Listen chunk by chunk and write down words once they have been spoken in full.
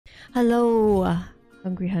Hello,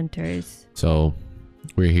 hungry hunters. So,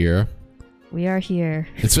 we're here. We are here.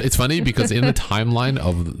 It's funny because in the timeline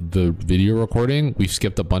of the video recording, we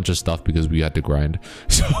skipped a bunch of stuff because we had to grind.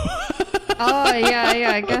 So oh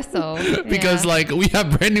yeah, I guess so. Because like we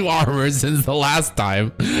have brand new armor since the last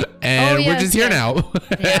time, and we're just here now.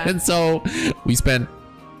 Yeah. And so we spent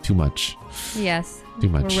too much. Yes. Too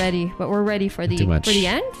much. We're ready, but we're ready for the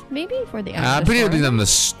end, maybe for the end. Pretty much on the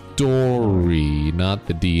story, not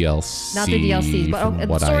the DLC. Not the DLCs, but the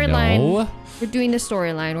storyline. We're doing the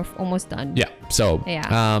storyline. We're almost done. Yeah. So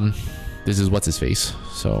this is what's his face.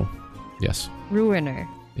 So yes. Ruiner.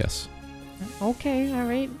 Yes. Okay. All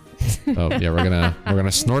right. Oh yeah, we're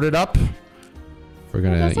gonna snort it up. We're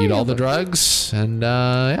gonna eat all the drugs, and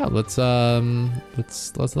yeah, let's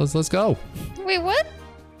go. Wait, what?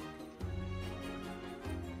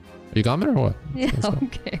 Are you coming or what? Yeah.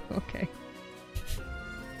 Okay.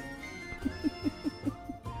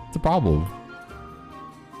 What's the problem?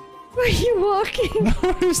 Where are you walking?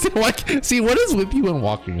 See, what is with you and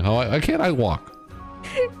walking? Why can't I walk?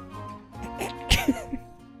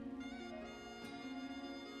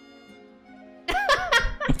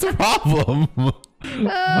 What's the problem? What's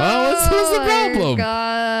the problem?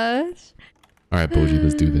 Gosh. All right, Boji,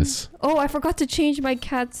 let's do this. Oh, I forgot to change my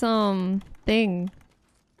cat's thing.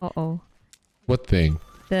 Uh-oh. What thing?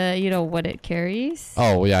 What it carries.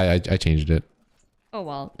 Oh yeah, I changed it. Oh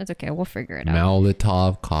well, it's okay. We'll figure it out.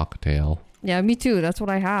 Molotov cocktail. Yeah, me too. That's what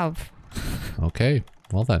I have. Okay,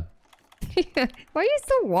 well then. Why are you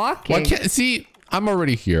still walking? Why can't see? I'm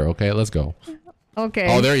already here. Okay, let's go. Okay.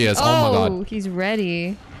 Oh, there he is. Oh my god. He's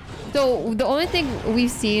ready. So the only thing we've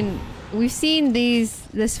seen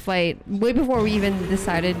this fight way before we even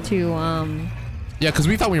decided to Yeah, because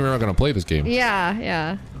we thought we weren't gonna play this game.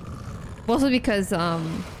 Yeah. Mostly because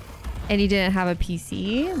Eddie didn't have a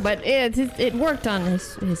PC, but it worked on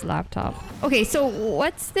his laptop. Okay, so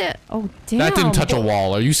what's the... Oh, damn. That didn't touch a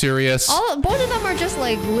wall. Are you serious? Both of them are just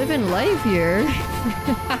like living life here.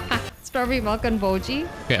 Strawberry milk and Boji.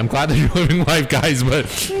 Okay, I'm glad that you're living life, guys, but...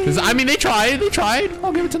 I mean, they tried.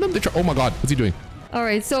 I'll give it to them. Oh my god, what's he doing? All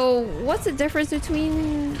right, so what's the difference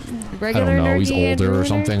between regular I don't know. Nerdy He's older or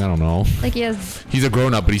something. I don't know. Like he has... He's a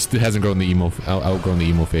grown-up, but he still hasn't grown the outgrown the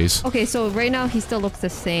emo face. Okay, so right now he still looks the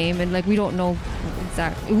same, and like we don't know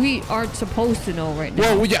exactly. We aren't supposed to know right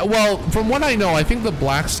now. Well, yeah. Well, from what I know, I think the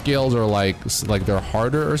black scales are like they're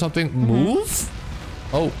harder or something. Move?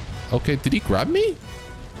 Oh, okay. Did he grab me?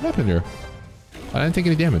 What happened here? I didn't take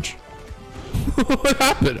any damage. What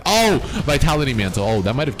happened? Oh, Vitality Mantle. Oh,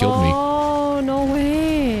 that might have killed me. Oh, no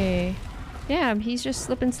way. Yeah, he's just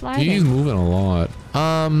slipping sliding. He's moving a lot.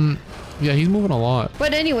 Yeah, he's moving a lot.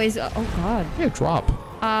 But anyways, oh god. Yeah, drop.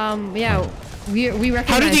 Yeah, we recognize.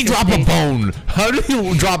 How did he drop a bone? How did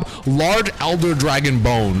he drop large elder dragon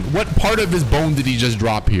bone? What part of his bone did he just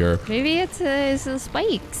drop here? Maybe it's his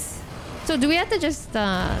spikes. So do we have to just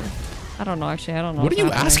I don't know, actually. I don't know. What are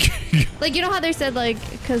you asking? Like, you know how they said, like,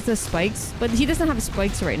 because the spikes? But he doesn't have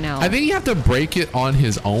spikes right now. I think you have to break it on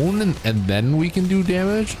his own, and then we can do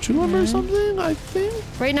damage to him or something, I think.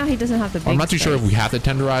 Right now, he doesn't have the big I'm not too sure if we have to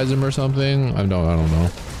tenderize him or something. I don't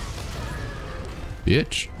know.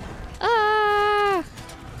 Bitch.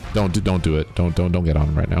 Don't do it. Don't get on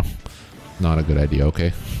him right now. Not a good idea,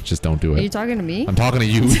 okay? Just don't do it. Are you talking to me? I'm talking to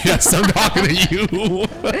you. Yes, I'm talking to you.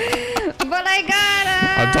 But I got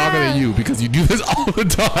him! I'm talking to you because you do this all the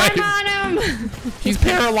time. I'm on him! He's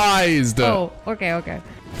paralyzed. Oh, okay.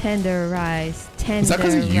 Tenderize. Is that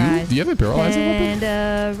because of you? Do you have a paralyzing weapon?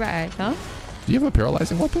 Tenderize, huh? Do you have a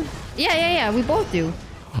paralyzing weapon? Yeah. We both do.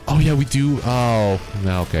 Oh, yeah, we do. Oh,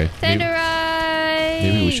 no, okay. Tenderize!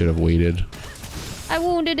 Maybe we should have waited. I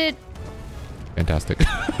wounded it. Fantastic.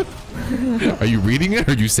 Are you reading it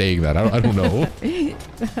or are you saying that? I don't know.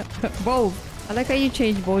 Both. I like how you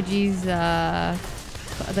changed Boji's the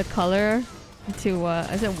color to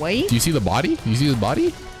is it white? Do you see the body? Do you see his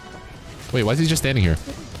body? Wait, why is he just standing here?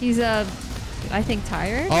 He's I think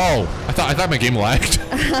tired. Oh, I thought my game lagged.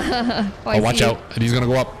 Oh, watch out. And he's gonna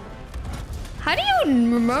go up. How do you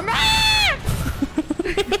remember?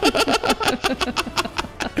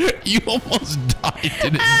 You almost died,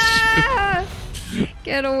 didn't you?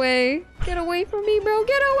 Get away. Get away from me, bro.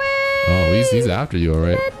 Get away. Oh, he's after you,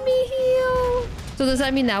 alright. Let me heal. So does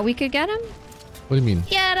that mean now we could get him? What do you mean?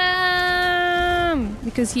 Get him!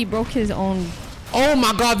 Because he broke his own... Oh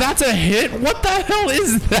my god, that's a hit? What the hell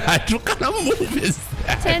is that? What kind of move is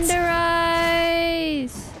that?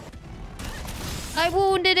 Tenderize! I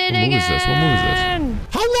wounded it again! What move is this?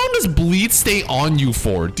 How long does bleed stay on you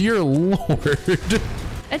for? Dear lord.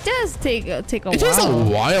 It does take a while. It takes a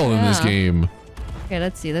while in this game. Okay,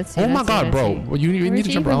 let's see. Let's see. Oh my let's see, god, let's bro. see. Well, you need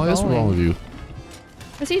to jump around like this. What's wrong with you?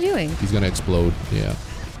 What's he doing? He's gonna explode. Yeah.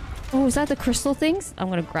 Oh, is that the crystal things? I'm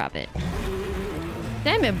gonna grab it.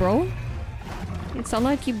 Damn it, bro. It sounded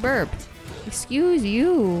like you burped. Excuse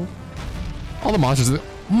you. All the monsters.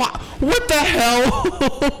 What the hell?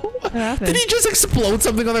 What happened? Did he just explode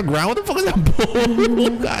something on the ground? What the fuck is that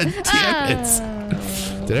bull? God damn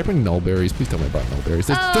it. Did I bring nullberries? Please tell me I brought nullberries.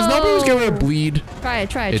 Does nullberries get rid of bleed? Try it,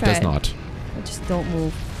 try it, It try does not. Just don't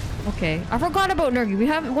move. Okay. I forgot about Nurgi.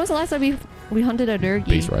 When's the last time we hunted a Nurgi?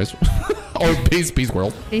 Base Rise. Or Base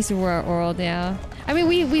World. Base World, yeah. I mean,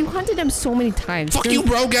 we hunted them so many times. Fuck you,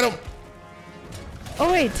 bro. Get him.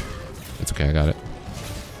 Oh, wait. It's okay. I got it.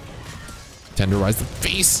 Tenderize the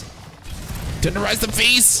face. Tenderize the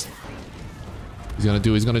face. He's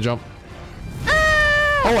gonna jump.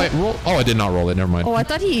 Ah! Oh, wait. Roll. Oh, I did not roll it. Never mind. Oh, I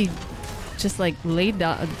thought he just like laid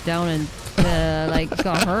down and like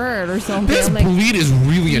got hurt or something. This like, bleed is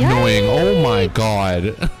really annoying. Oh my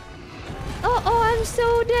god. Oh, I'm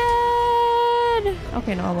so dead.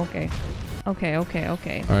 Okay, no, I'm okay. Okay. All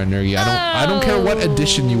right, Nergy. I don't care what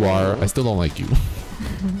edition you are. I still don't like you.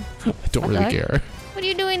 I don't really care. What are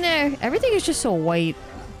you doing there? Everything is just so white.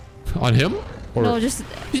 On him? Or No, just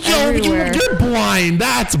you're blind.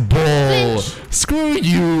 That's bull. Screw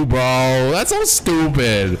you, bro. That's so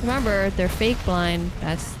stupid. Remember, they're fake blind.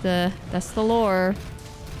 That's the lore.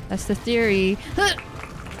 That's the theory.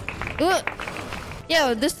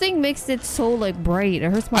 Yeah, this thing makes it so like bright. It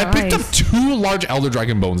hurts my eyes. I picked up 2 large Elder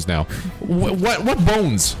Dragon bones now. What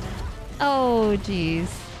bones? Oh, jeez.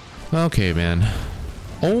 Okay, man.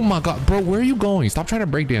 Oh my god, bro, where are you going? Stop trying to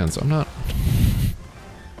break dance. I'm not.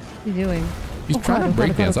 What are you doing? He's trying to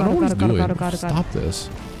break dance. I don't know what he's doing. Stop this.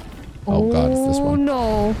 Oh god, it's this one.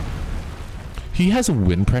 Oh no. He has a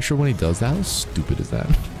wind pressure when he does that. How stupid is that?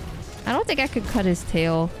 I don't think I could cut his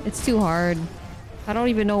tail. It's too hard. I don't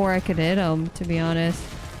even know where I could hit him, to be honest.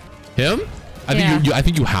 Him? I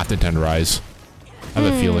think you have to tenderize. I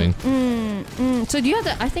have a feeling. So do you have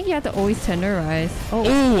to? I think you have to always tenderize. Oh.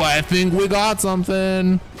 Ooh, I think we got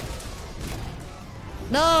something.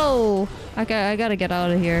 No! I gotta get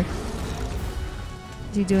out of here.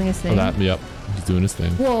 Is he doing his thing? Yep. He's doing his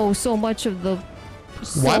thing. Whoa, so much of the...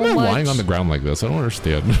 Why am I lying on the ground like this? I don't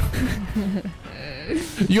understand.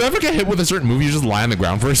 You ever get hit with a certain move, you just lie on the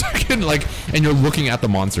ground for a second, like, and you're looking at the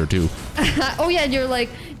monster too. Oh yeah, and you're like,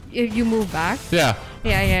 you move back? Yeah.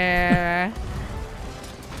 Yeah.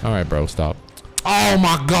 All right, bro, stop. Oh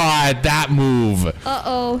my god, that move.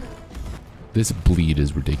 Uh-oh. This bleed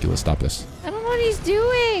is ridiculous. Stop this. I don't know what he's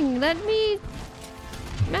doing. Let me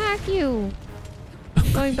smack you.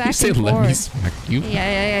 Going back You say and forth. let me smack you?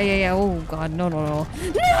 Yeah. Oh god, no. No!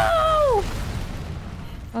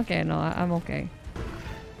 Okay, no, I'm okay.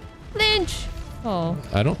 Lynch! Oh.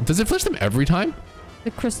 Does it flinch them every time?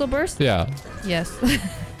 The crystal burst? Yeah. Yes.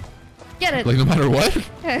 Get it! Like no matter what?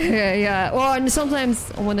 Yeah. Well, and sometimes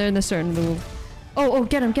when they're in a certain move. Oh,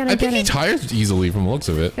 get him. I think he tires easily from the looks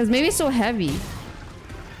of it. Because maybe it's so heavy.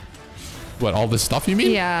 What, all this stuff you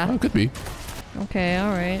mean? Yeah. Oh, it could be. Okay,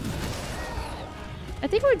 alright. I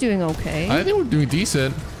think we're doing okay. I think we're doing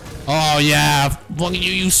decent. Oh yeah, fucking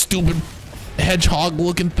you stupid hedgehog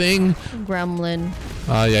looking thing. Gremlin.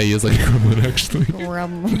 Yeah, he is like a gremlin actually.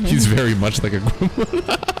 Gremlin. He's very much like a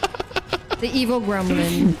gremlin. The evil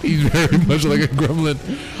gremlin. He's very much like a gremlin.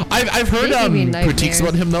 I've heard critiques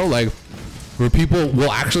about him though, like where people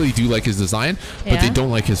will actually do like his design, but they don't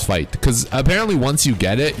like his fight. Because apparently once you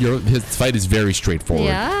get it, his fight is very straightforward.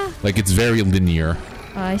 Yeah. Like it's very linear.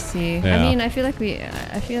 I see. Yeah. I mean, I feel like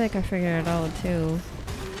I figured it out too.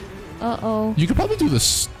 Uh-oh. You could probably do the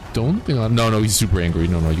stone thing on. No, he's super angry.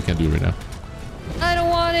 No, you can't do it right now. I don't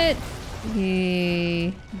want it.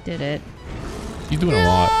 He did it. He's doing a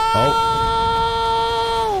lot.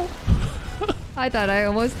 Oh. I thought I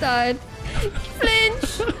almost died.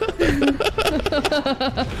 Flinch.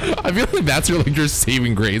 I feel like that's your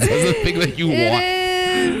saving grace. That's the thing that you want. It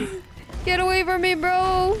is. Get away from me,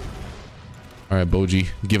 bro. All right, Boji,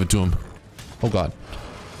 give it to him. Oh god.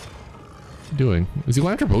 What's he doing? Is he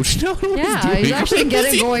going after Boji now? Yeah, he's actually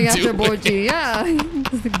going after Boji. Yeah.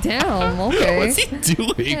 Damn, okay. What's he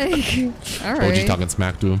doing? All right. Boji talking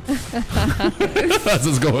smack to him. That's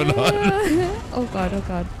what's going on. Oh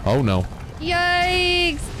god. Oh no.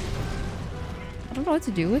 Yikes. I don't know what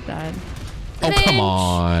to do with that. Oh, come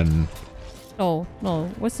on. Oh, no.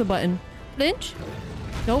 What's the button? Flinch?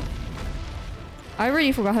 Nope. I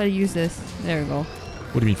already forgot how to use this. There we go.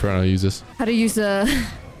 What do you mean for how to use this? How to use the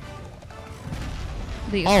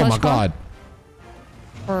oh my god.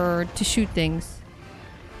 Or to shoot things.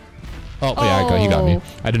 Oh, yeah, he got me.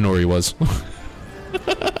 I didn't know where he was.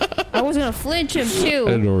 I was gonna flinch him too.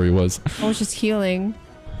 I didn't know where he was. I was just healing.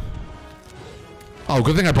 Oh,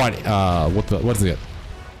 good thing I brought, what is it?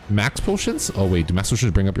 Max potions? Oh wait, do max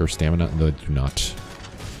potions bring up your stamina? No, they do not.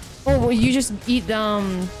 Oh, well, you just eat,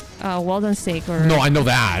 well done steak or... No, I know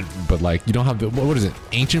that, but like, you don't have the, what is it?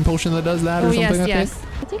 Ancient potion that does that or something? Oh, yes, yes.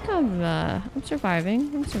 I think I'm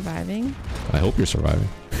surviving. I'm surviving. I hope you're surviving.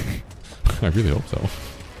 I really hope so.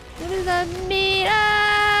 What does that mean? Ah!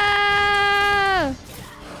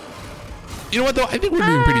 You know what though? I think we're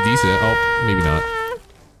doing pretty decent. Oh, maybe not.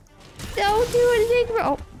 Don't do anything.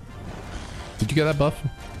 Oh. Did you get that buff?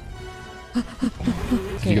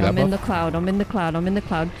 Okay, I'm in the cloud. I'm in the cloud. I'm in the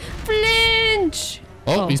cloud. Flinch!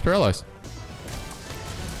 Oh, he's paralyzed.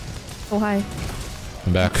 Oh, hi.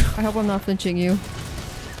 I'm back. I hope I'm not flinching you.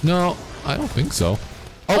 No, I don't think so.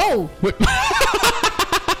 Oh! Wait.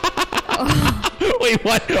 Wait,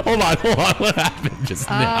 what? Hold on. What happened just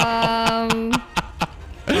now?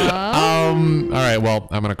 Alright, well,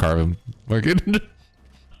 I'm gonna carve him. We're good.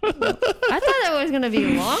 I thought it was gonna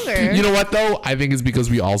be longer. You know what though? I think it's because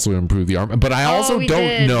we also improved the armor, but I also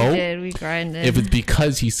don't know we grinded. if it's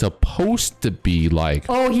because he's supposed to be like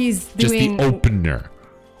he's just doing the opener.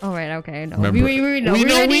 Oh right, okay. No. Remember, We know.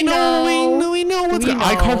 We know.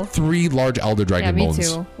 I carved 3 large elder dragon bones. Me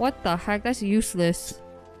too. What the heck? That's useless.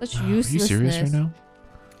 That's useless. Are you serious right now?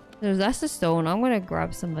 That's the stone. I'm gonna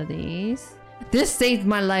grab some of these. This saved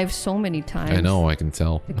my life so many times. I know, I can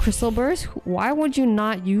tell. The crystal burst? Why would you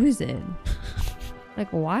not use it? Like,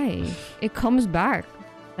 why? It comes back,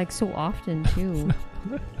 like, so often, too.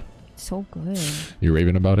 So good. You're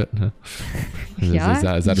raving about it? Huh?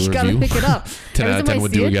 Yeah? Is that a review? You gotta pick it up. 10 out of 10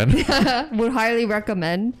 would do again? Would highly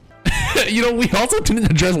recommend. You know, we also didn't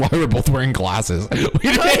address why we're both wearing glasses. We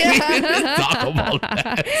didn't talk about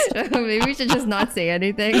that. Maybe we should just not say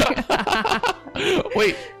anything.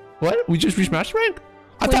 Wait. What? We just reached master rank?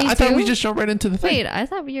 I thought we just jumped right into the thing. Wait, I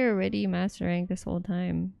thought we were already master rank this whole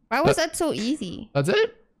time. Why was that so easy? That's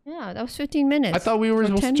it? Yeah, that was 15 minutes. I thought we were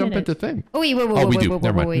supposed to jump into thing. Oh, wait, we do.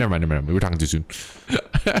 Never mind. We were talking too soon.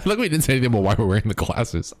 Look, we didn't say anything about why we're wearing the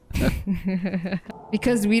glasses.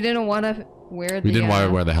 Because we didn't want to wear the... We didn't want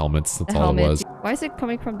to wear the helmets. That's all it was. Why is it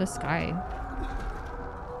coming from the sky?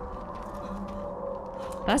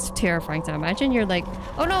 That's terrifying to imagine. You're like,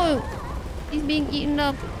 oh no, he's being eaten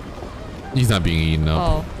up. He's not being eaten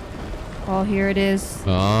up. Oh, here it is.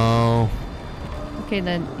 Oh. Okay,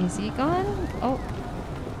 then is he gone?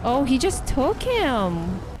 Oh, he just took him.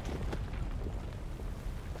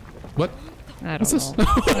 What? I don't What's this? know.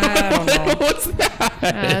 I don't know. What's that?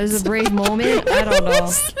 It was a brave moment. I don't know.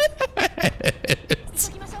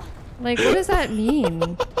 Like, what does that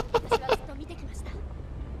mean?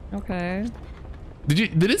 Okay.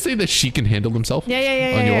 Did it say that she can handle himself?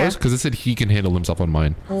 Yeah. On yours? Because it said he can handle himself on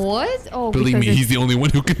mine. What? Oh, believe me, he's the only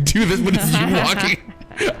one who can do this, but it's you walking.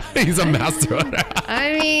 He's a master.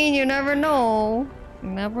 I mean, you never know. You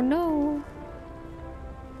never know.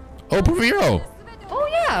 Oh, Praviro. Oh,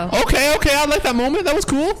 yeah. Okay. I like that moment. That was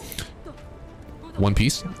cool. One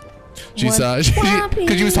Piece. She's because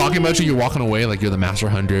she was talking about you. You're walking away like you're the master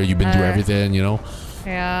hunter. You've been through everything, you know.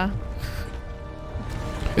 Yeah.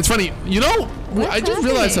 It's funny, you know. I just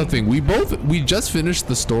realized something. We just finished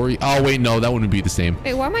the story. Oh wait, no, that wouldn't be the same.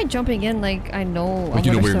 Wait, why am I jumping in? Like I know. Like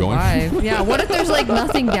you know where you're going. Yeah. What if there's like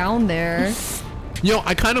nothing down there? You know,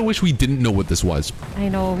 I kind of wish we didn't know what this was. I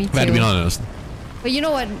know. Me too. I had to be honest. But you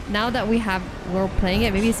know what? Now that we're playing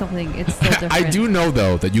it, maybe it's something. It's still different. I do know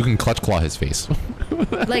though that you can clutch claw his face.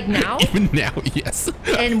 Like now? Even now, yes.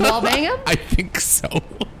 And wall bang him? I think so.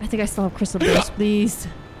 I think I still have crystal burst, please.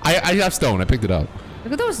 I have stone. I picked it up.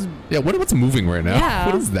 Look at those. Yeah, what's moving right now? Yeah.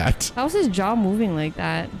 What is that? How's his jaw moving like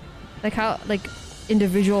that? Like how, like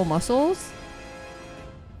individual muscles?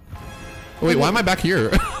 Wait, why am I back here?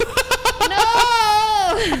 No!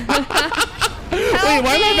 Wait,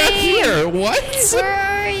 why am I back here? What? Where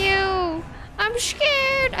are you? I'm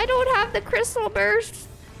scared. I don't have the crystal burst.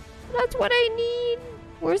 That's what I need.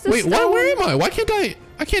 Where's the stone? Wait, where am I? Why can't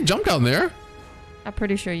I can't jump down there. I'm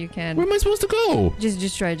pretty sure you can. Where am I supposed to go?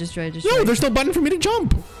 Just try. No, there's no button for me to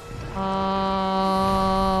jump. Hold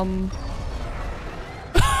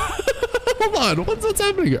on. What's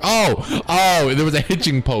happening here? Oh, there was a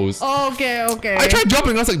hitching post. Okay. I tried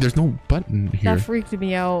jumping. I was like, there's no button here. That freaked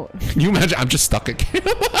me out. Can you imagine? I'm just stuck again.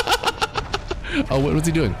 Oh, what's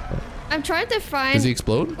he doing? I'm trying to find... Does he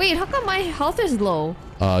explode? Wait, how come my health is low?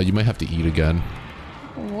 You might have to eat again.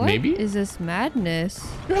 What Maybe? is this madness?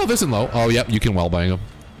 Your health isn't low. Oh, yep. You can well bang him.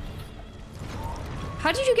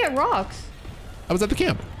 How did you get rocks? I was at the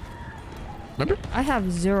camp. Remember? I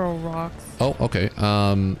have 0 rocks. Oh, okay.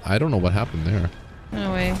 I don't know what happened there.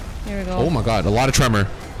 Anyway, here we go. Oh my god, a lot of tremor.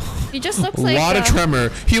 He just looks A like lot of tremor.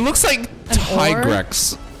 He looks like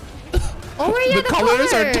Tigrex. Oh yeah, The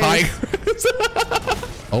colors are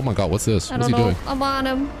Tigrex. Oh my god, what's this? What's he doing? I'm on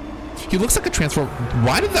him. He looks like a transform.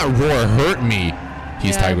 Why did that roar hurt me?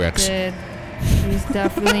 He's Tigrex. He's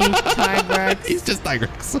definitely Tigrex. He's just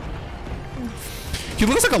Tigrex. He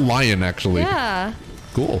looks like a lion, actually. Yeah.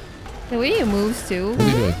 Cool. The way he moves too. What's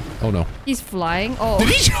he doing? Oh no. He's flying. Oh. Did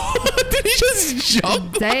he just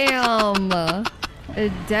jump? Damn.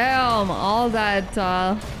 Damn. All that,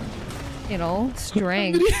 you know,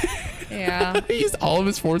 strength. Yeah. He used all of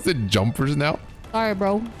his force in jumpers now. Sorry,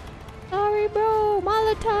 bro. Sorry, bro.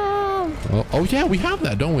 Molotov. Oh yeah, we have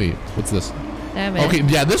that, don't we? What's this? Damn it. Okay,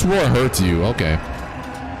 yeah, this roar hurts you. Okay.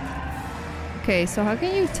 Okay, so how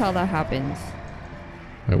can you tell that happens?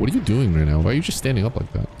 All right, what are you doing right now? Why are you just standing up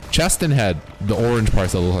like that? Chest and head, the orange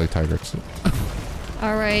parts that look like Tigrex.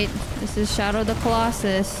 All right, this is Shadow the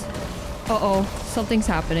Colossus. Uh-oh, something's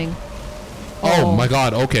happening. Oh my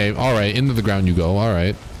god, okay, all right, into the ground you go, all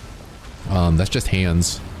right. That's just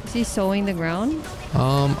hands. Is he sewing the ground?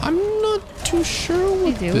 I'm not too sure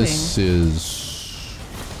what this is.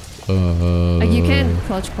 Like you can't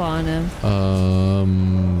clutch claw on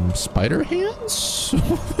him. Spider hands?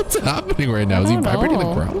 What's happening right now? Is he vibrating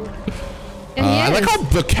the ground? I like how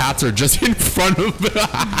the cats are just in front of him.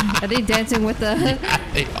 Are they dancing with the... Yeah,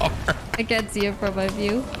 they are. I can't see it from my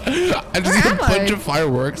view. I just see a bunch of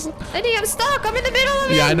fireworks. Eddie, I'm stuck. I'm in the middle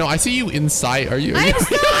of it. Yeah, I know. I see you inside. Are you? I'm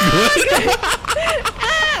stuck.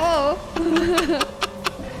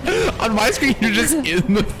 On my screen, you're just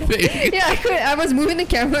in the thing. Yeah, I was moving the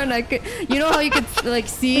camera and I could... You know how you could like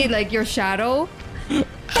see like your shadow?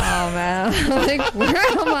 Oh man. I'm like, where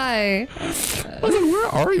am I? I was like, where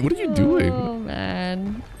are you? What are you doing? Oh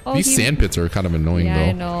man. Oh, These sand pits are kind of annoying though.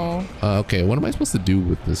 I know. Okay, what am I supposed to do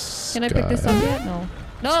with this Can I pick this up yet? No.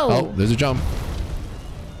 No! Oh, there's a jump.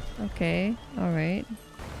 Okay, alright.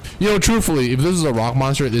 You know, truthfully, if this is a rock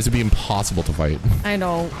monster, this would be impossible to fight. I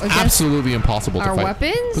know. Absolutely impossible to fight. Our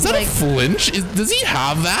weapons? Is that a flinch? Does he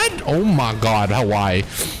have that? Oh my god, why?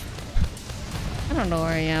 I don't know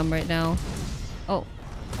where I am right now. Oh.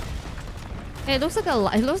 Hey, it looks like a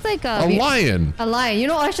lion. A lion. You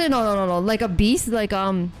know, actually, no. Like a beast, like,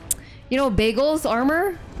 you know, Bagel's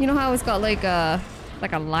armor? You know how it's got like a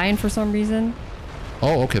lion for some reason?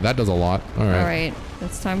 Oh, okay, that does a lot. All right. All right,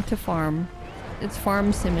 it's time to farm. It's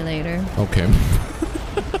farm simulator. Okay.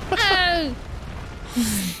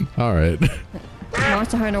 All right.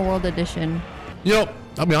 Monster Hunter World Edition. You know,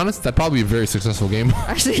 I'll be honest, that'd probably be a very successful game.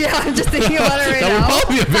 Actually, yeah, I'm just thinking about it right now. That would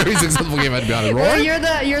probably be a very successful game, I'd be honest. Well,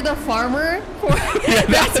 you're the farmer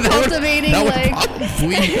that's cultivating that like... would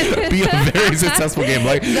probably be a very successful game.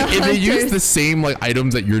 Like, if they use the same like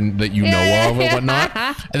items that you know of or whatnot,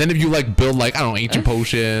 and then if you like build like, I don't know, ancient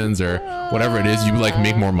potions or whatever it is, you like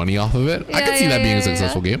make more money off of it. I could see that being a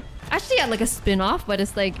successful game. Actually, yeah, like a spin-off, but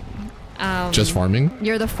it's like... just farming?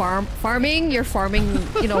 You're the farming, you're farming,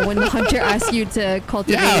 you know, when the hunter asks you to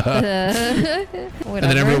cultivate the whatever. And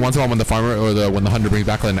then every once in a while when the farmer or when the hunter brings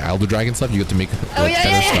back like an Elder Dragon stuff, you get to make like,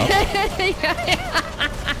 better stuff.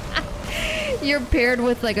 You're paired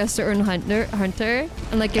with like a certain hunter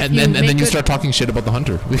and like if and then you start talking shit about the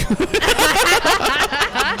hunter.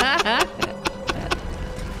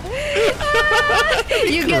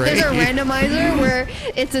 There's a randomizer where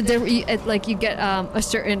it's a different, like you get a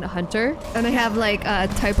certain hunter and they have like a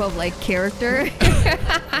type of like character.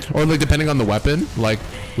 Or like depending on the weapon, like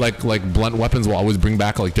blunt weapons will always bring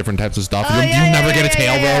back like different types of stuff. You never get a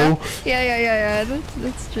tail though. Yeah.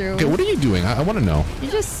 That's true. Okay, what are you doing? I want to know. You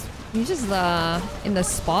just in the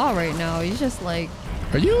spa right now. You just like.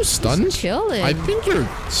 Are you stunned? Just chilling. I think you're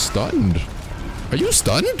stunned. Are you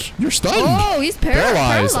stunned? You're stunned. Oh, he's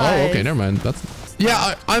paralyzed. Oh, okay, never mind. That's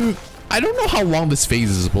yeah. I don't know how long this phase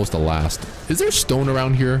is supposed to last. Is there stone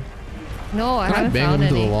around here? No, I haven't bang found him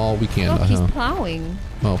any. into the wall. We can't. Look, he's plowing.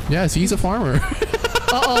 Oh, yes, he's a farmer.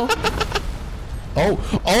 Oh.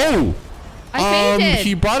 I fainted.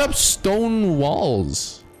 He brought up stone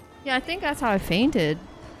walls. Yeah, I think that's how I fainted.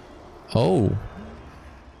 Oh.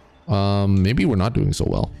 Maybe we're not doing so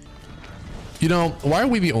well. You know, why are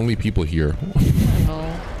we the only people here? I don't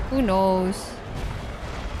know. Who knows?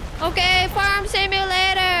 Okay, farm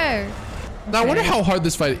simulator. Now, I wonder how hard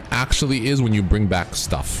this fight actually is when you bring back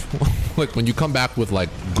stuff. Like when you come back with like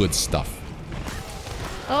good stuff.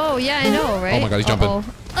 Oh yeah, I know, right? Oh my god, he's jumping.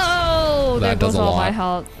 Oh, there goes all my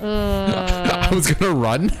health. I was gonna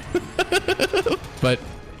run, but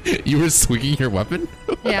you were swinging your weapon.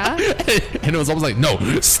 Yeah. And it was almost like, no,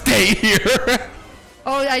 stay here.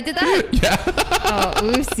 Oh, I did that? Yeah. Oh,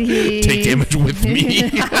 oopsie. Take damage with me.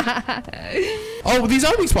 Oh, these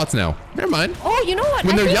are weak spots now. Never mind. Oh, you know what?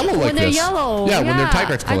 When they're yellow like this. When they're yellow. Yeah, when they're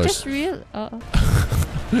Tigrex colors. I just realized.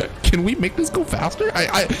 Can we make this go faster?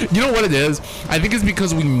 You know what it is? I think it's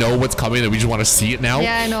because we know what's coming and we just want to see it now.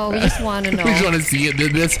 Yeah, I know. We just want to know. We just want to see it.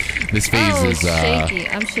 This phase is shaky.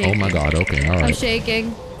 I'm shaking. Oh my god. Okay. All right. I'm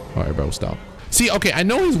shaking. All right, bro. Stop. See, okay, I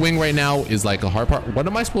know his wing right now is like a hard part. What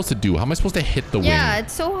am I supposed to do? How am I supposed to hit the wing? Yeah,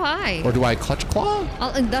 it's so high. Or do I clutch claw?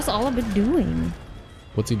 That's all I've been doing.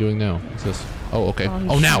 What's he doing now? What's this? Oh, okay.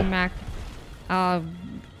 Oh, now.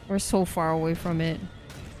 We're so far away from it.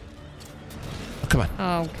 Oh, come on.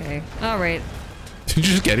 Oh, okay. All right. Did you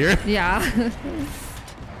just get here? Yeah.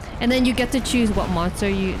 And then you get to choose what monster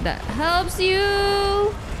that helps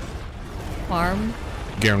you farm.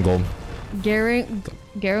 Garen Gold. Garen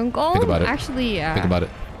Gold? Think about it. Actually, yeah. Think about it.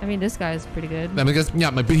 I mean, this guy is pretty good. I mean, because, yeah,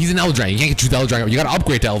 but he's an Elder Dragon. You can't choose the Elder Dragon. You gotta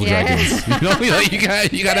upgrade to Elder Dragons. You know,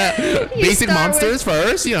 you gotta basic monsters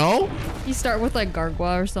first. You know. You start with like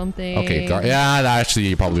Gargoyle or something. Okay, yeah, actually,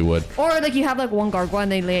 you probably would. Or like you have like one Gargoyle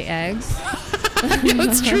and they lay eggs. Yeah,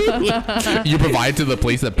 that's true. You provide to the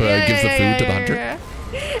place that gives the food to the hunter. Yeah.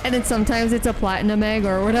 And then sometimes it's a platinum egg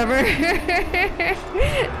or whatever.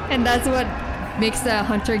 And that's what makes the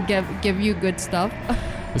hunter give you good stuff.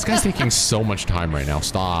 This guy's taking so much time right now.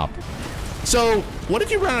 Stop. So, what if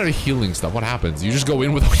you run out of healing stuff? What happens? You just go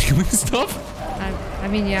in without healing stuff? I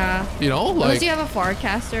mean, yeah. You know, like... Unless you have a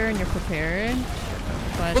Farcaster and you're prepared.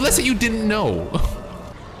 But let's say you didn't know.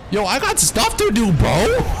 Yo, I got stuff to do,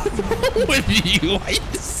 bro. With you.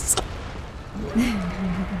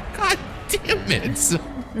 God damn it.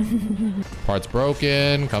 Part's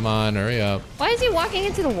broken. Come on, hurry up. Why is he walking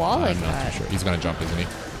into the wall like that? I'm not sure. He's gonna jump, isn't he?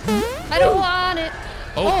 I don't want it.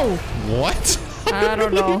 Oh. What? I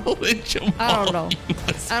don't know. I don't know.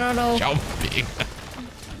 I don't know. Jumping.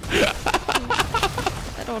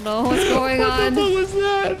 I don't know what's going on. What was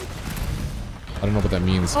that? I don't know what that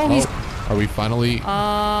means. Oh, are we finally?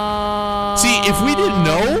 See, if we didn't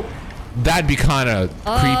know, that'd be kind of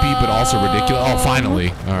creepy, but also ridiculous. Oh,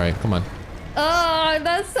 finally. All right, come on. Oh,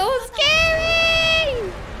 that's so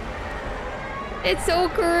scary. It's so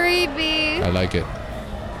creepy. I like it.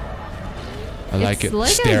 I like it.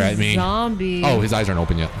 Like Stare at me. Zombie. Oh, his eyes aren't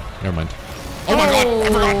open yet. Never mind. Oh my god! I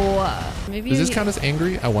forgot. Maybe Does this count as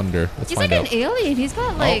angry? I wonder. Let's find out. He's like an alien. He's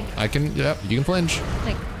got like. Oh, I can. Yeah, you can flinch.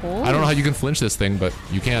 Like holes. I don't know how you can flinch this thing, but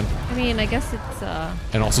you can. I mean, I guess it's.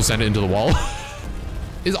 And also send it into the wall.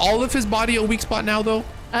 Is all of his body a weak spot now, though?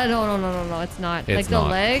 No. It's not. Like the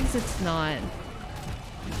legs, it's not.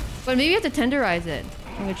 But maybe you have to tenderize it.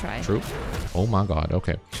 I'm gonna try. True. Oh my god.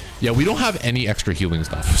 Okay. Yeah, we don't have any extra healing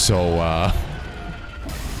stuff, so.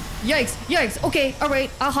 Yikes. Okay, all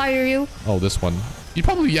right. I'll hire you. Oh, this one. He'd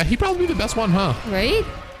probably be the best one, huh? Right?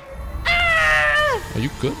 Ah! Are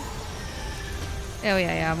you good? Oh,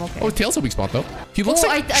 yeah, I'm okay. Oh, Tail's a weak spot, though. He looks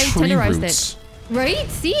like I tree tenderized roots. it. Right?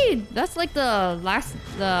 See? That's like the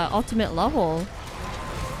ultimate level.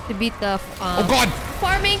 To beat the, oh, God!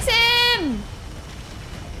 Farming Sim!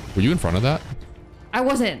 Were you in front of that? I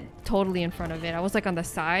wasn't totally in front of it. I was like on the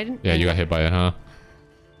side. Yeah, you got hit by it, huh?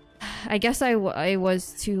 I guess I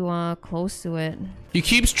was too close to it. He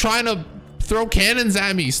keeps trying to throw cannons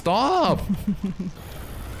at me. Stop.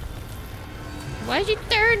 Why'd you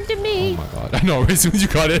turn to me? Oh my god. I know, as soon as you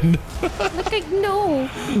got in. Like, no.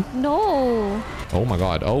 Oh my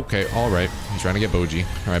god. Okay, all right. He's trying to get Boji.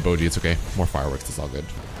 All right, Boji, it's okay. More fireworks. It's all good.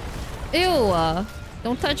 Ew.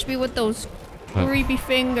 Don't touch me with those creepy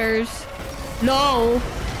fingers. No.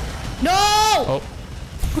 Oh.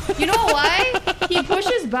 You know why? He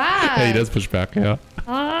pushes back. Yeah, he does push back, yeah.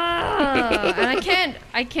 And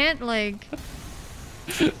I can't like...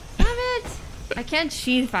 Damn it. I can't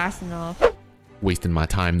sheath fast enough. Wasting my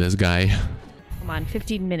time, this guy. Come on,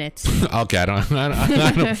 15 minutes. Okay, I don't know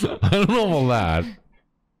about that.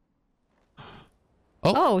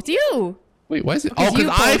 Oh, it's you. Wait, why is it? Oh, because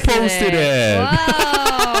I posted it.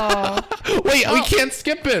 Wow. Wait, we can't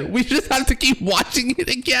skip it. We just have to keep watching it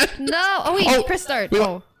again. No. Oh, wait. Press start.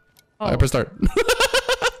 I press start.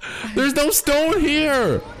 There's no stone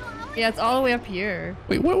here. Yeah, it's all the way up here.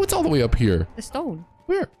 Wait, what's all the way up here? The stone.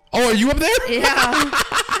 Where? Oh, are you up there? Yeah.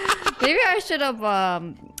 Maybe I should have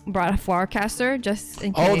brought a Farcaster just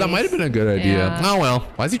in case. Oh, that might have been a good idea. Yeah. Oh, well.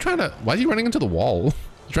 Why is he running into the wall?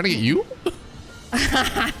 He's trying to get you?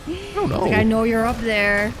 I don't know. Like, I know you're up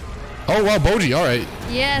there. Oh, wow, Boji. All right.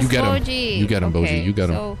 Yes, you get Boji. Him. You get him, Boji. You get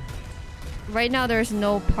him. So, right now, there's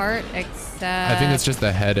no part except... I think it's just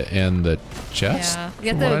the head and the chest. Yeah.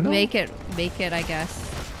 You have to make it, I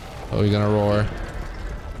guess. Oh, you're gonna roar.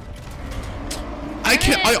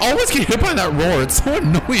 I always get hit by that roar. It's so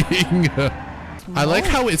annoying. I like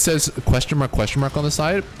how it says question mark on the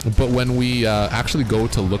side, but when we actually go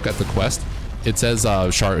to look at the quest, it says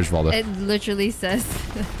Shara Ishvalda. It literally says.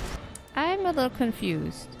 I'm a little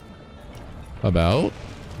confused. About?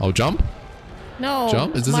 Oh, jump? No.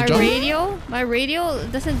 Jump? Is this a jump? My radio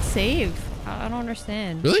doesn't save. I don't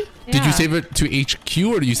understand. Really? Yeah. Did you save it to HQ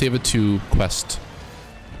or did you save it to quest?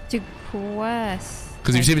 To quest.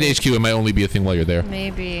 Because if you save it to HQ, it might only be a thing while you're there.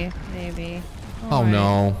 Maybe. Oh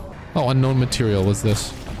no. Oh, unknown material. What's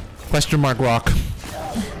this? Question mark rock.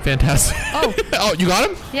 Fantastic. Oh. Oh, you got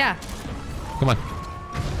him? Yeah. Come on.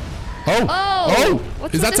 Oh.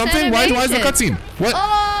 What's is that something? Why is the cutscene? What?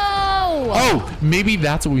 Oh, maybe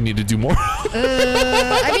that's what we need to do more.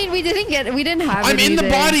 I mean, we didn't have I'm in the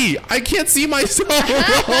body. I can't see myself.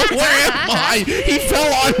 Where am I? He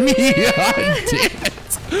fell on me. Damn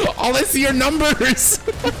it. All I see are numbers.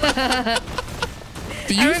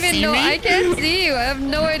 Do you see me? I can't see you. I have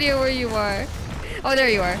no idea where you are. Oh, there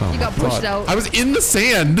you are. You got pushed out. I was in the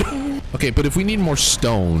sand. Okay, but if we need more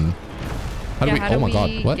stone, how do we? Oh my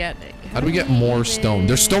God! What? How do we get more stone?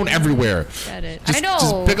 There's stone everywhere. Get it. I know.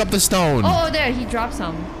 Just pick up the stone. Oh, there. He dropped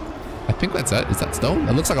some. I think that's it. Is that stone?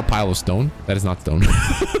 It looks like a pile of stone. That is not stone.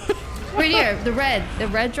 Right here. The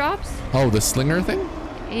red drops. Oh, the slinger thing?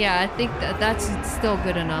 Yeah, I think that's still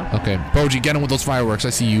good enough. Okay. Boji, get him with those fireworks. I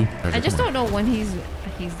see you. I just don't know when he's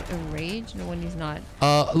enraged and when he's not.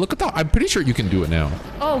 Look at that. I'm pretty sure you can do it now.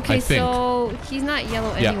 Oh, okay. So he's not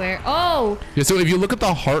yellow anywhere. Oh. Yeah, so if you look at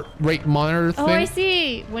the heart rate monitor thing. Oh, I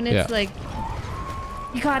see. When it's like,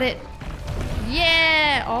 you got it.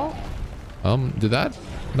 Yeah. Oh. Did that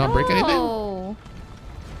not break anything? Oh.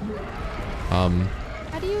 How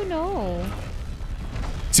do you know?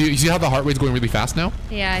 See, you see how the heart rate's going really fast now?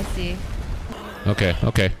 Yeah, I see. Okay.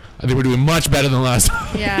 I think we're doing much better than last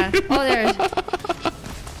time. Yeah. Oh, there's.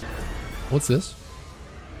 What's this?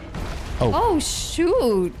 Oh,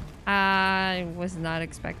 shoot. I was not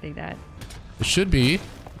expecting that. It should be.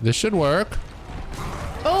 This should work.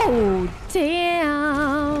 Oh,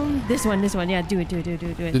 damn. This one. Yeah, do it. Did it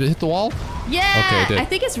hit the wall? Yeah. Okay, it did. I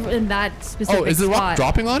think it's in that specific spot. Oh, is the rock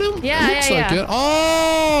dropping on him? Yeah, it looks like it.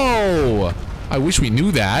 Oh! I wish we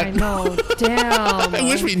knew that. I know. Damn. I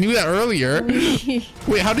wish we knew that earlier.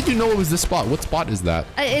 Wait, how did you know it was this spot? What spot is that?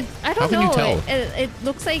 I don't know. How can you tell? It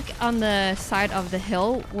looks like on the side of the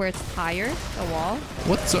hill where it's higher, the wall.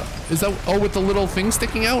 Is that? Oh, with the little thing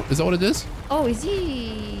sticking out? Is that what it is? Oh, is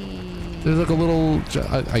he? There's like a little.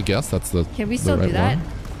 I guess that's the. Can we still do that? One.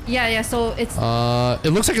 Yeah. So it's.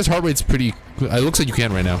 It looks like his heart rate's pretty. It looks like you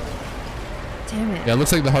can right now. Damn it. Yeah, it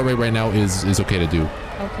looks like the heart rate right now is okay to do.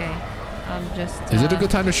 Okay. Just. Is it a good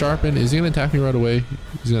time to sharpen? Is he gonna attack me right away?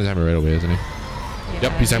 He's gonna attack me right away, isn't he? Yeah,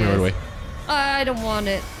 yep, he's attacking me right away. I don't want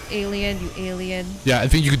it, alien. You alien. Yeah, I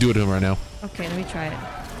think you could do it to him right now. Okay, let me try it.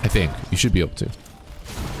 I think you should be able to.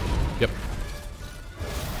 Yep.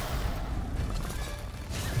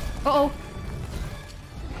 Uh-oh.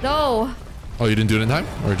 No. Oh, you didn't do it in time,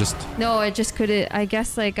 or just? No, I just couldn't. I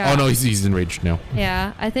guess like. Oh no, he's enraged now.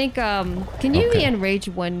 Yeah, I think. Can you be enraged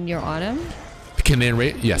when you're on him? Can they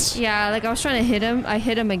enrage? Yes. Yeah, like I was trying to hit him. I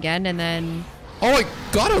hit him again, and then. Oh, I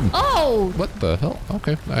got him. Oh. What the hell?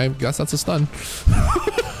 Okay, I guess that's a stun.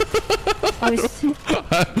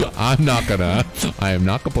 I am not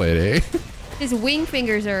gonna play it, eh? His wing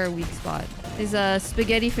fingers are a weak spot. His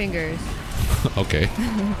spaghetti fingers. Okay.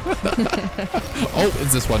 Oh,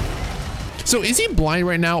 it's this one. So is he blind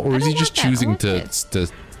right now, or is he just choosing to?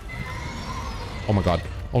 Oh my God!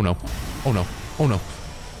 Oh no! Oh no! Oh no!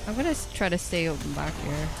 I'm gonna try to stay open back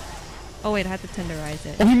here. Oh wait, I have to tenderize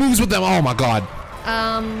it. Oh, he moves with them. Oh my God.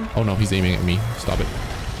 Oh no, he's aiming at me. Stop it.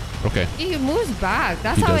 Okay. He moves back.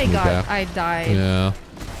 That's how I died. Yeah.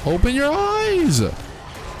 Open your eyes.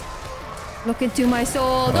 Look into my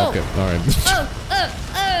soul. No. Okay. All right.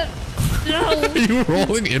 No. Are you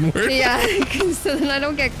rolling inward? Yeah, so then I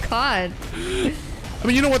don't get caught. I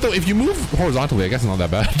mean, you know what though? If you move horizontally, I guess it's not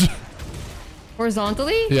that bad.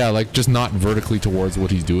 Horizontally? Yeah, like just not vertically towards what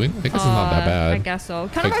he's doing. I guess it's not that bad. I guess so.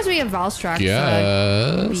 Kind of reminds me of Valstrax.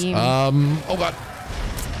 Yes. Oh God.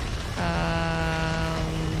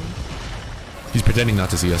 He's pretending not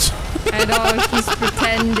to see us. I know, he's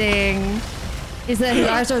pretending. His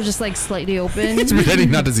eyes are just like slightly open. He's pretending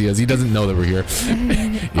not to see us. He doesn't know that we're here.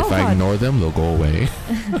 If I ignore them, they'll go away.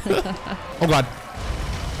 Oh God.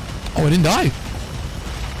 Oh, I didn't die.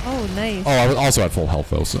 Oh, nice. Oh, I was also at full health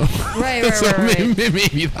though, so. Right.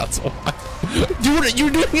 Maybe that's why. Dude, you're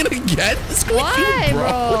doing it again? Why,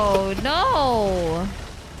 bro? No.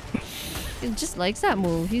 He just likes that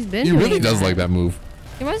move. He's been. He really does like that move.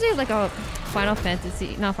 He reminds me of like a Final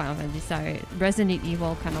Fantasy, not Final Fantasy, sorry, Resident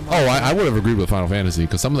Evil kind of. Oh, I would have agreed with Final Fantasy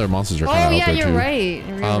because some of their monsters are kind of out there too. Oh yeah,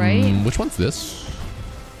 you're right. Which one's this?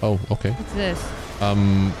 Oh, okay. What's this?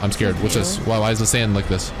 I'm scared. What's this? Why is the sand like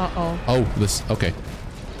this? Uh-oh. Oh, this. Okay.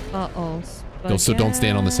 Uh-oh. No, so don't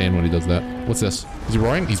stand on the sand when he does that. What's this? Is he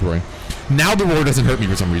roaring? He's roaring. Now the roar doesn't hurt me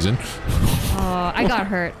for some reason. I got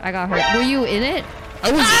hurt. Were you in it?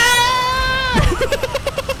 I was.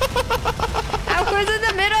 I was in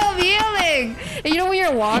the middle of healing. And you know when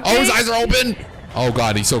you're walking? Oh, his eyes are open. Oh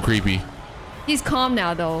god, he's so creepy. He's calm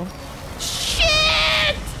now though.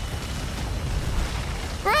 Shit!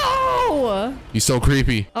 Bro! He's so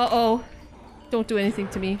creepy. Uh-oh. Don't do anything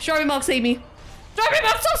to me. Shari Milk, save me. Shari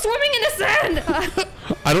Milk, stop swimming in the sand!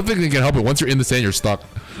 I don't think they can help it. Once you're in the sand, you're stuck.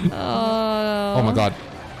 Oh my god.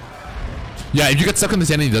 Yeah, if you get stuck in the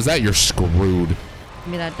sand and he does that, you're screwed. Give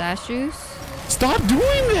me that dash juice. Stop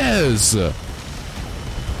doing this!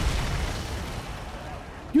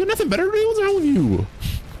 You got nothing better to do? What's wrong with you?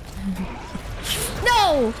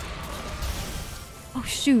 No! Oh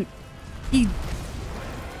shoot. He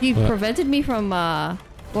prevented me from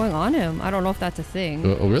going on him. I don't know if that's a thing.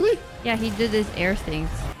 Oh really? Yeah, he did this air thing.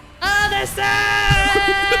 Oh, the sun!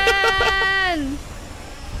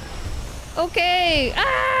 Okay.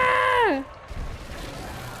 Ah!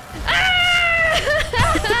 Ah!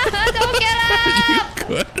 Don't get up! You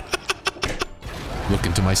could. Look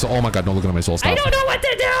into my soul. Oh my god, don't look into my soul. Stop. I don't know what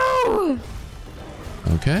to do!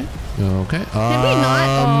 Okay. Okay. Did we not?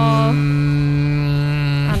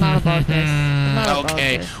 I'm not about this.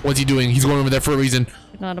 Okay. What's he doing? He's going over there for a reason.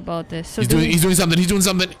 Not about this. So he's doing something. He's doing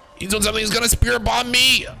something. He's gonna spirit bomb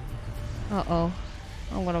me. Uh-oh.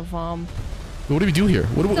 I'm gonna vom. What do we do here?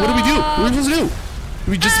 What do we do? What are we supposed to do?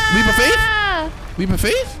 Do we just leap of faith? Leap of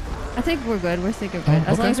faith? I think we're good. We're thinking good.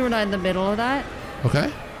 As long as we're not in the middle of that. Okay.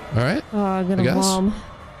 All right. Oh, I'm gonna vom.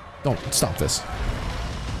 Don't stop this.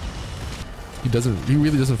 He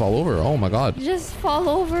really doesn't fall over. Oh my god. Just fall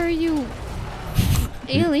over, you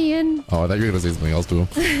alien. Oh, I thought you were gonna say something else to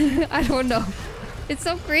him. I don't know. It's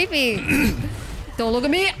so creepy. Don't look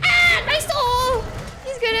at me. Ah, my soul.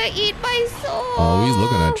 He's gonna eat my soul. Oh, he's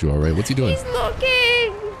looking at you. All right. What's he doing? He's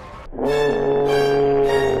looking.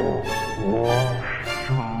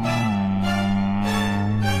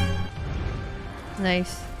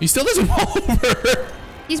 Nice. He still doesn't fall over.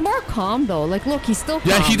 He's more calm though. Like, look, he's still calm.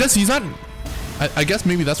 Yeah, he does. He's not. I guess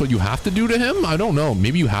maybe that's what you have to do to him. I don't know.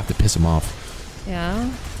 Maybe you have to piss him off. Yeah,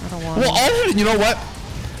 I don't want. Well, you know what?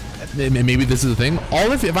 Maybe this is the thing.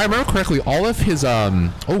 If I remember correctly, all of his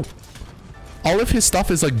stuff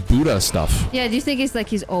is like Buddha stuff. Yeah. Do you think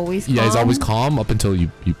he's always calm? Yeah, he's always calm up until you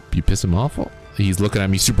piss him off. He's looking at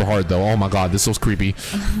me super hard though. Oh my god, this is so creepy.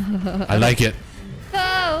 I like it.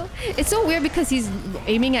 Oh, it's so weird because he's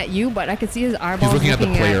aiming at you, but I can see his eyeballs. He's looking at the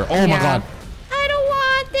player. Oh my god. I don't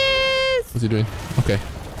want this. What's he doing? Okay.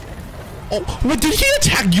 Oh, what, did he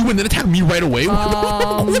attack you and then attack me right away?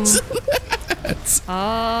 What's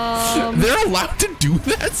that? They're allowed to do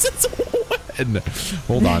that since when?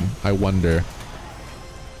 Hold on. I wonder.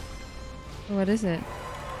 What is it?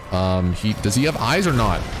 Does he have eyes or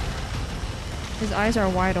not? His eyes are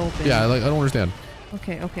wide open. Yeah, I don't understand.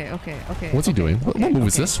 Okay. What's he doing? What move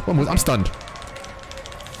is this? What move? I'm stunned.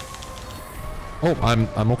 Oh,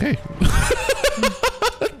 I'm okay.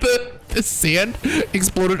 The sand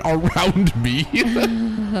exploded around me.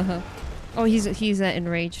 Oh, he's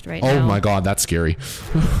enraged right now. Oh my god, that's scary.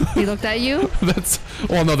 He looked at you?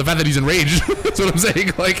 Well, no, the fact that he's enraged. That's what I'm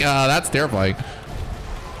saying. Like, that's terrifying.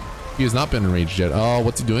 He has not been enraged yet. Oh,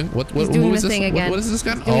 what's he doing? What is this? What is this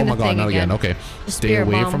guy? Oh my god, not again. Okay. Stay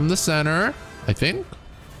away from the center, I think.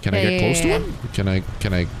 Can I get close to him?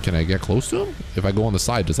 Can I get close to him? If I go on the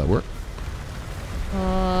side, does that work?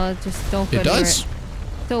 Just don't go It does.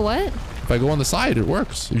 So what? If I go on the side, it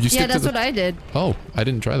works. If you stick that's what I did. Oh, I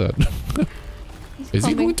didn't try that. Is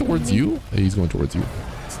he going towards you? He's going towards you.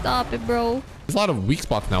 Stop it, bro. There's a lot of weak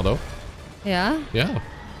spots now, though. Yeah? Yeah.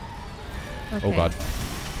 Okay. Oh, God.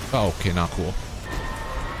 Oh, okay, not cool.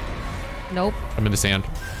 Nope. I'm in the sand.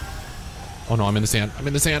 Oh, no, I'm in the sand. I'm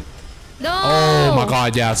in the sand. No! Oh, my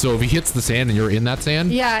God, yeah. So if he hits the sand and you're in that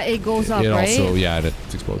sand... Yeah, it goes up, right? Also, yeah, it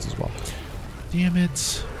explodes as well. Damn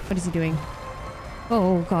it. What is he doing?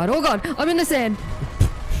 Oh, God. Oh, God. I'm in the sand.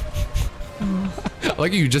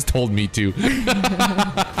 Like you just told me to.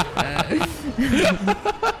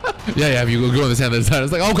 Yeah, if you go in the sand, it's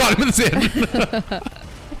like, oh god, I'm in the sand.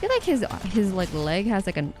 I feel like his like leg has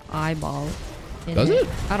like an eyeball in Does it?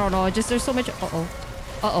 I don't know. Just there's so much.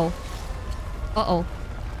 Uh-oh.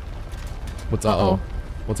 What's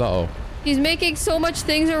uh-oh? He's making so much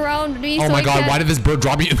things around me. Oh my god, why did this bird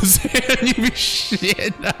drop me in the sand? You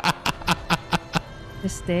shit.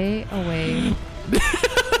 Just stay away.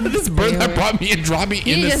 This bird that brought me and dropped me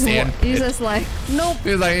in the sand pit. He's just like, nope.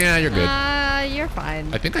 He's like, yeah, you're good. You're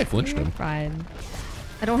fine. I think I flinched him. Fine.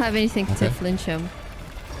 I don't have anything to flinch him.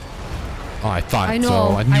 Oh, I thought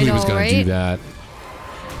so. I knew he was going to do that.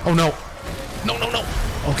 Oh, no. No, no, no.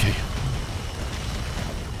 Okay.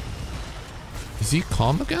 Is he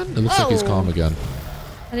calm again? It looks like he's calm again.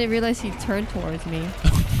 I didn't realize he turned towards me.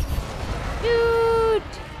 Dude!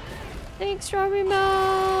 Thanks, strawberry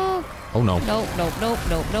milk! Oh, no. Nope, nope, nope,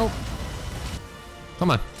 nope, nope.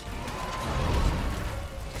 Come on.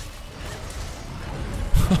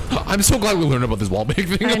 I'm so glad we learned about this wall break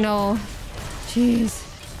thing. I know. Jeez.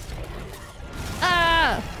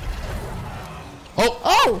 Ah! Oh!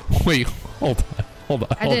 Oh! Wait, hold on. Hold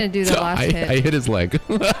on. I didn't do the last hit. I hit his leg.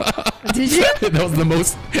 Did you? That was the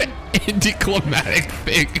most anticlimactic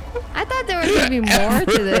thing. I thought there was going to be more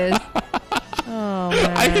to this. Oh,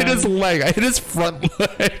 man. I hit his leg. I hit his front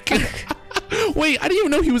leg. Wait, I didn't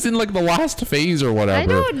even know he was in like the last phase or whatever. I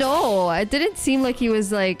don't know. It didn't seem like he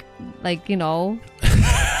was like you know,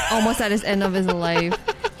 almost at his end of his life.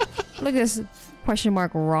 Look at this question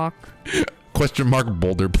mark rock. Question mark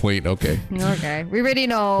boulder plate. Okay. Okay. We already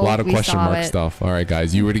know. A lot of question mark stuff. All right,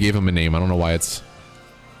 guys. You already gave him a name. I don't know why it's...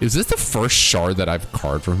 Is this the first shard that I've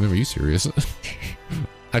carved from him? Are you serious?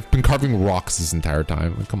 I've been carving rocks this entire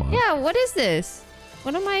time. Like, come on. Yeah, what is this?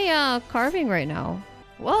 What am I carving right now?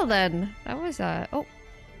 Well then, that was oh,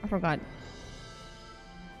 I forgot.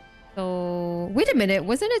 So wait a minute,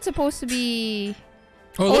 wasn't it supposed to be?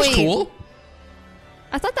 Oh, it looks cool.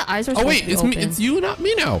 I thought the eyes were. Oh wait, it's me. It's you, not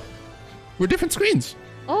me now. We're different screens.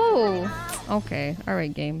 Oh, okay. All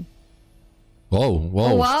right, game. Whoa,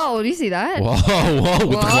 whoa. Oh wow, do you see that? Whoa, whoa,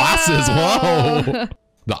 with the glasses. Whoa.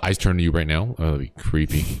 The eyes turn to you right now. Oh, that'd be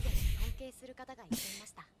creepy.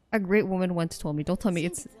 A great woman once told me, don't tell me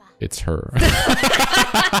it's her. Damn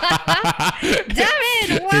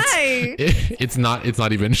it! Why? It's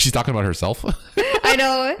not even. She's talking about herself. I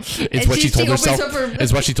know. It's what she told herself.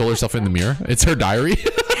 It's what she told herself in the mirror. It's her diary. She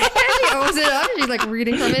opens it up. She's like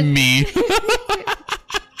reading from it. Me.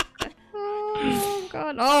 Oh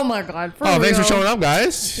god. Oh my god. Oh, thanks for showing up,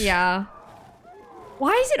 guys. Yeah.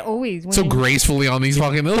 Why is it always so gracefully on these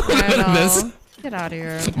fucking this? Get out of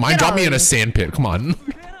here. Mine dropped me in a sand pit. Come on.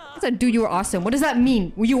 I said, dude, you were awesome. What does that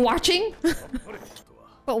mean? Were you watching?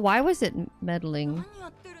 But why was it meddling?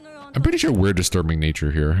 I'm pretty sure we're disturbing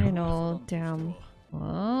nature here. I know. Damn.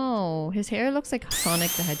 Oh, his hair looks like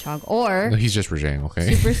Sonic the Hedgehog. Or... No, he's just Rajang,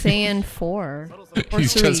 okay? Super Saiyan 4.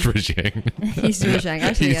 He's 3. Just Rajang. He's Rajang.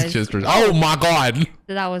 Actually, he's just Rajang. Oh my god!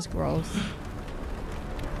 That was gross.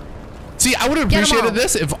 See, I would have appreciated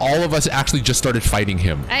this if all of us actually just started fighting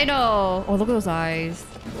him. I know. Oh, look at those eyes.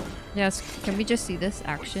 Yes, can we just see this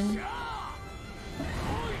action?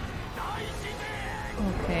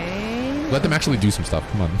 Okay. Let them actually do some stuff.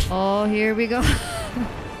 Come on. Oh, here we go.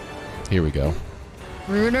 Here we go.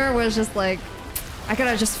 Runer was just like, I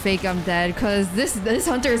gotta just fake I'm dead because this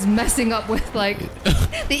hunter is messing up with like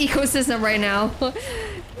the ecosystem right now.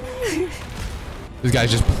 This guy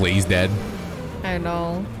just plays dead. I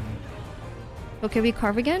know. So can we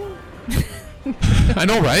carve again? I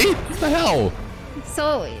know, right? What the hell?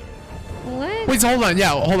 So, what? Wait, so hold on. Yeah,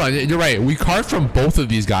 hold on. You're right. We carved from both of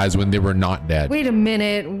these guys when they were not dead. Wait a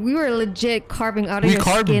minute. We were legit carving out of your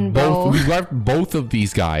skin, bro. We carved both of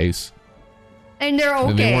these guys. And they're okay.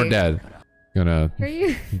 And they weren't dead. Gonna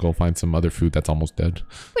go find some other food that's almost dead.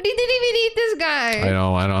 But he didn't even eat this guy. I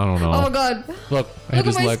know. I don't know. Oh my god. Look at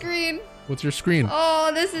my screen. What's your screen?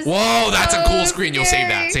 Oh, this is Whoa, that's a cool screen. Scary. You'll save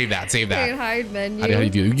that. Save that. Save that. Okay, hide menu. How do you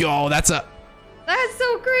do? Yo, that's so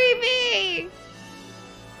creepy.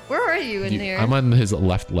 Where are you in here? I'm on his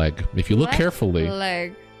left leg. If you look carefully.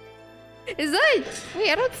 Leg. Is that? Wait,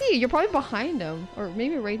 I don't see you. You're probably behind him, or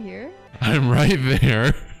maybe right here. I'm right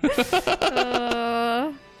there.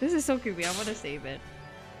 This is so creepy. I want to save it.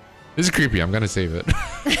 This is creepy. I'm gonna save it.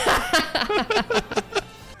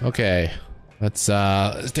 Okay, let's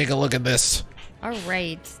take a look at this. All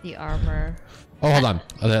right, the armor. Oh, hold on.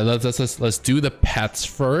 Let's do the pets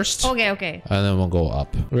first. Okay. And then we'll go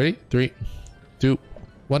up. Ready? 3, 2,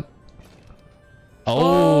 1.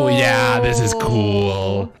 Oh yeah, this is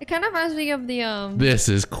cool. It kind of reminds me of the This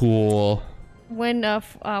is cool. When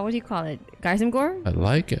what do you call it? Geismgore? I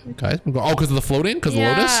like it. Geismgore. Oh, because of the floating? Because the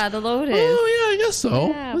lotus? Yeah, the lotus. Oh yeah, I guess so.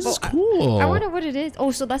 Yeah, this is cool. I wonder what it is.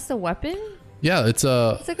 Oh, so that's the weapon? Yeah, it's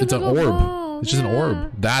like an orb. ball. It's just an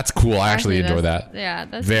orb. That's cool. I actually enjoy that. Yeah,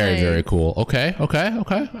 that's very cool. Okay.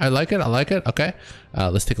 I like it. Okay.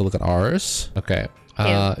 Let's take a look at ours. Okay.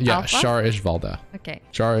 Yeah, Shara Ishvalda. Okay.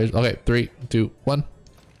 Okay, 3, 2, 1.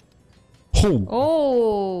 Oh.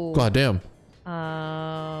 Oh. God damn.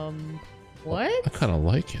 What? I kind of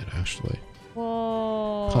like it, actually.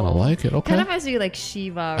 Whoa. Kind of like it. Okay. Kind of has to be like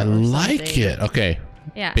Shiva or I like something. it. Okay.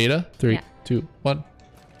 Yeah. Beta. 3, 2, 1.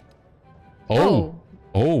 Oh.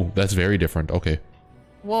 Oh, that's very different. Okay.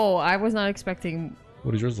 Whoa, I was not expecting.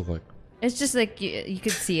 What does yours look like? It's just like you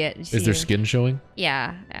could see it. Is there skin showing?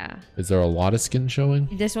 Yeah, yeah. Is there a lot of skin showing?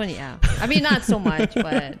 This one, yeah. I mean, not so much,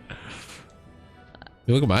 but.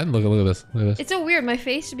 You look at mine. Look at this. Look at this. It's so weird. My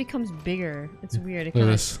face becomes bigger. It's weird. It kind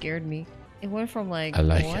of scared me. It went from like,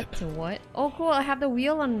 what to what? Oh, cool. I have the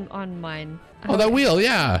wheel on mine. Oh, that wheel.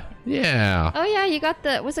 Yeah. Yeah. Oh, yeah. You got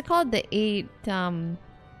the, what's it called? The 8, the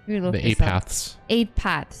 8 paths. 8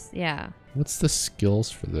 paths. Yeah. What's the skills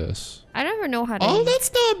for this? I never know how to. Oh,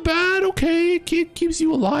 that's not bad. Okay. It keeps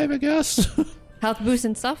you alive, I guess. Health boost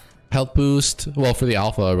and stuff? Health boost. Well, for the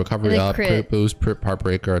alpha, recovery up, crit boost, part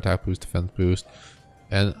breaker, attack boost, defense boost.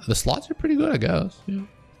 And the slots are pretty good, I guess. Yeah.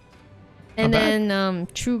 And then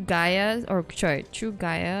True Gaia, or sorry, True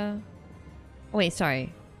Gaia. Oh, wait,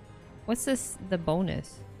 sorry. What's this? The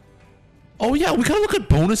bonus? Oh yeah, we gotta look at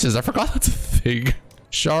bonuses. I forgot that's a thing.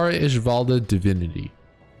 Shara Ishvalda Divinity.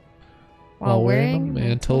 While wearing a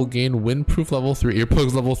mantle, gain windproof level 3,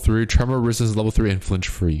 earplugs level 3, tremor resistance level 3, and flinch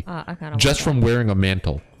free. I kinda just from wearing a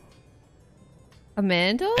mantle. A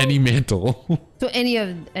mantle? Any mantle. So any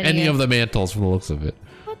of the mantles from the looks of it.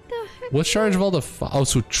 What the heck? What's Shara Ishvalda? Oh,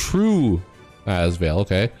 so true as Veil.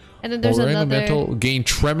 Okay. And then there's wearing another. A mantle, gain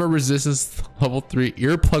tremor resistance level 3,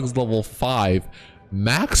 earplugs level 5,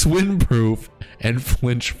 max windproof, and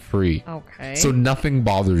flinch free. Okay. So nothing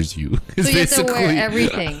bothers you. So you have to wear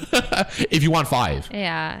everything. If you want 5.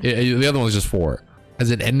 Yeah. The other one is just 4.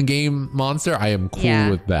 As an endgame monster, I am cool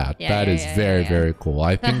with that. That is very, very cool.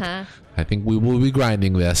 I think we will be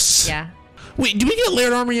grinding this. Yeah. Wait, do we get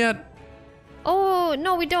layered armor yet? Oh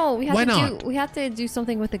no, we don't. We have Why to not? we have to do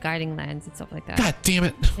something with the guiding lands and stuff like that. God damn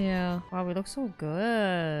it. Yeah. Wow, we look so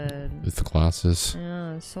good. It's the glasses.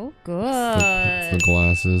 Yeah, so good. It's the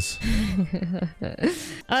glasses.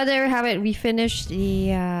 There we have it. We finished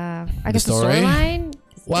the I guess the storyline.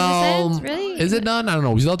 Well, really? Is it done? I don't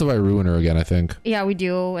know. We still have to write Ruiner again, I think. Yeah, we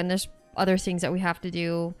do. And there's other things that we have to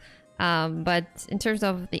do. But in terms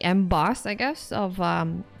of the M boss, I guess, of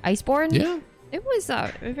Iceborne. Yeah. It was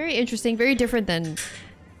very interesting, very different than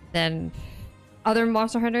other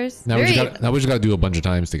Monster Hunters. Now we just got to do a bunch of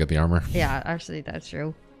times to get the armor. Yeah, actually, that's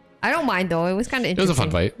true. I don't mind though. It was kind of interesting. It was a fun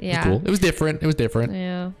fight. Yeah. It was cool. It was different. It was different.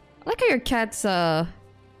 Yeah. I like how your cat's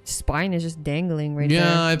spine is just dangling right there.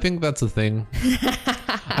 Yeah, I think that's the thing.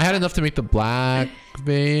 I had enough to make the black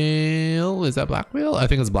veil. Is that black veil? I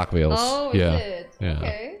think it's black veils. Oh, yeah. Is it? Yeah.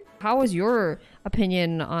 Okay. How was your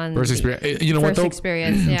opinion on first experience? You know what though?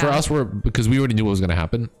 Experience, yeah. For us, because we already knew what was gonna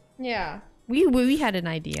happen. Yeah. We had an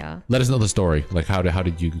idea. Let us know the story. Like how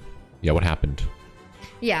did you? Yeah, what happened?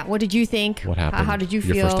 Yeah. What did you think? What happened? How did you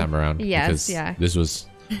feel? Your first time around? Yes. Because yeah. This was.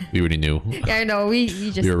 We already knew. Yeah, I know. We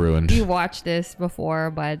just we were ruined. We watched this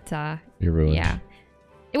before, but you're ruined. Yeah.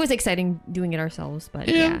 It was exciting doing it ourselves, but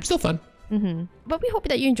yeah. Still fun. But we hope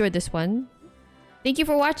that you enjoyed this one. Thank you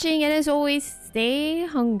for watching, and as always, stay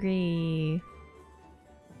hungry.